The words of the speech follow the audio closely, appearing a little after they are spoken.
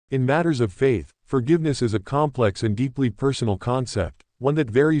In matters of faith, forgiveness is a complex and deeply personal concept, one that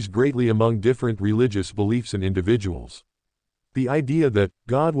varies greatly among different religious beliefs and individuals. The idea that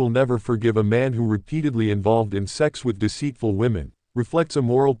God will never forgive a man who repeatedly involved in sex with deceitful women reflects a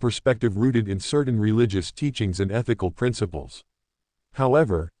moral perspective rooted in certain religious teachings and ethical principles.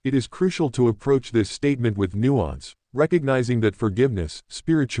 However, it is crucial to approach this statement with nuance, recognizing that forgiveness,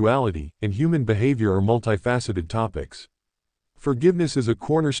 spirituality, and human behavior are multifaceted topics. Forgiveness is a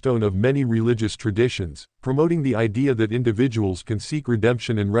cornerstone of many religious traditions, promoting the idea that individuals can seek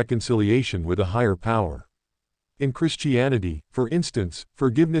redemption and reconciliation with a higher power. In Christianity, for instance,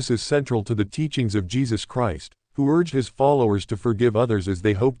 forgiveness is central to the teachings of Jesus Christ, who urged his followers to forgive others as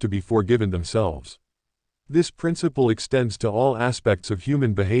they hope to be forgiven themselves. This principle extends to all aspects of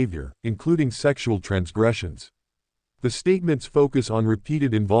human behavior, including sexual transgressions. The statement's focus on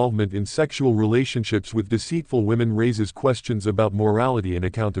repeated involvement in sexual relationships with deceitful women raises questions about morality and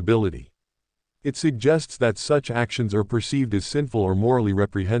accountability. It suggests that such actions are perceived as sinful or morally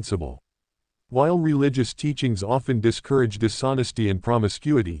reprehensible. While religious teachings often discourage dishonesty and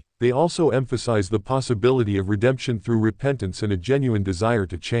promiscuity, they also emphasize the possibility of redemption through repentance and a genuine desire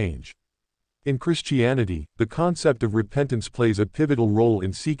to change. In Christianity, the concept of repentance plays a pivotal role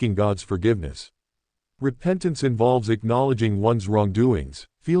in seeking God's forgiveness. Repentance involves acknowledging one's wrongdoings,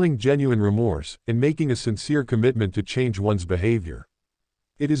 feeling genuine remorse, and making a sincere commitment to change one's behavior.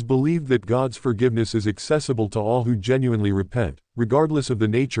 It is believed that God's forgiveness is accessible to all who genuinely repent, regardless of the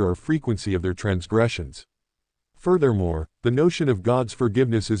nature or frequency of their transgressions. Furthermore, the notion of God's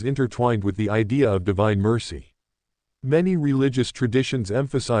forgiveness is intertwined with the idea of divine mercy. Many religious traditions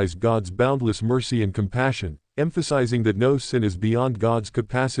emphasize God's boundless mercy and compassion, emphasizing that no sin is beyond God's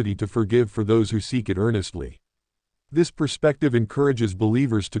capacity to forgive for those who seek it earnestly. This perspective encourages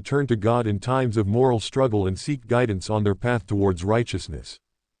believers to turn to God in times of moral struggle and seek guidance on their path towards righteousness.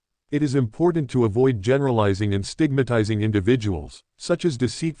 It is important to avoid generalizing and stigmatizing individuals, such as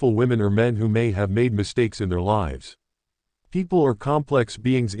deceitful women or men who may have made mistakes in their lives. People are complex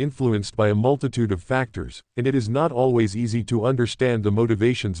beings influenced by a multitude of factors, and it is not always easy to understand the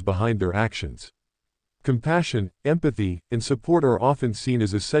motivations behind their actions. Compassion, empathy, and support are often seen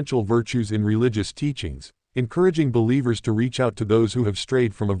as essential virtues in religious teachings, encouraging believers to reach out to those who have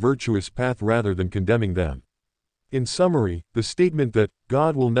strayed from a virtuous path rather than condemning them. In summary, the statement that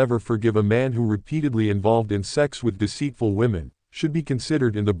God will never forgive a man who repeatedly involved in sex with deceitful women should be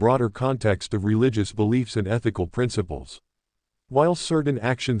considered in the broader context of religious beliefs and ethical principles. While certain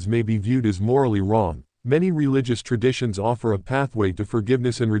actions may be viewed as morally wrong, many religious traditions offer a pathway to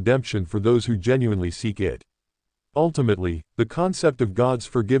forgiveness and redemption for those who genuinely seek it. Ultimately, the concept of God's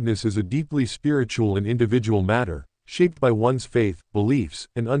forgiveness is a deeply spiritual and individual matter, shaped by one's faith, beliefs,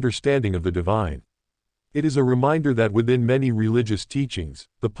 and understanding of the divine. It is a reminder that within many religious teachings,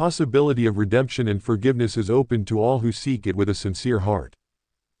 the possibility of redemption and forgiveness is open to all who seek it with a sincere heart.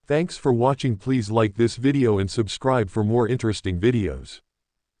 Thanks for watching. Please like this video and subscribe for more interesting videos.